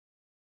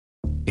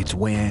It's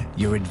where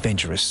your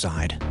adventurous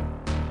side,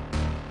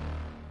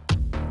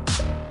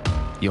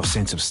 your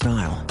sense of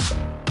style,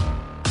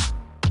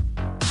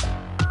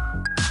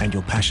 and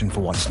your passion for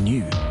what's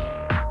new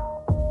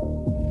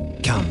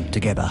come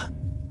together.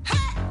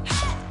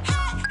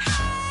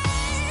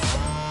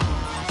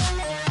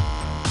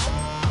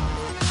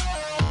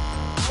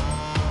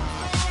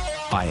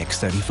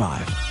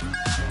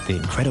 iX35, the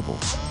incredible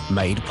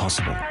made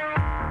possible.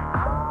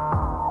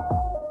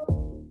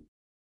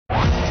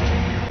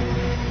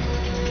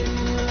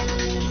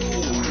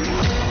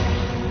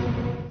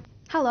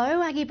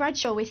 Hello, Aggie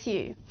Bradshaw with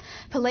you.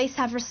 Police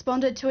have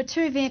responded to a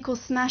two-vehicle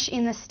smash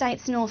in the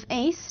state's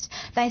northeast.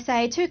 They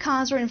say two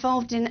cars were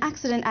involved in an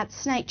accident at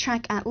Snake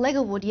Track at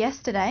Legglewood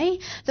yesterday.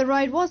 The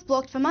road was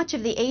blocked for much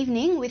of the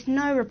evening with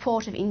no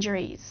report of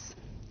injuries.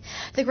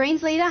 The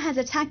Greens leader has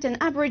attacked an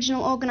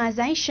Aboriginal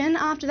organisation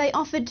after they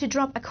offered to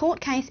drop a court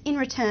case in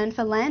return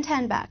for land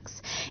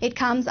handbacks. It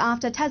comes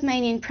after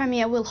Tasmanian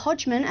Premier Will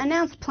Hodgman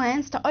announced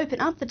plans to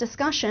open up the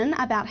discussion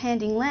about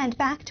handing land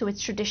back to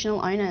its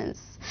traditional owners.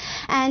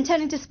 And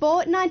turning to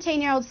sport,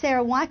 19-year-old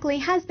Sarah Whikeley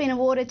has been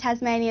awarded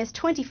Tasmania's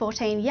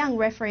 2014 Young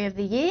Referee of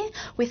the Year,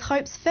 with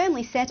hopes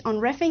firmly set on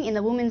reffing in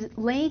the Women's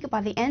League by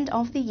the end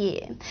of the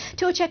year.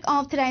 To a check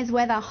of today's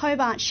weather,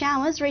 Hobart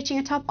showers reaching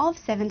a top of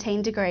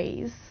 17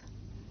 degrees.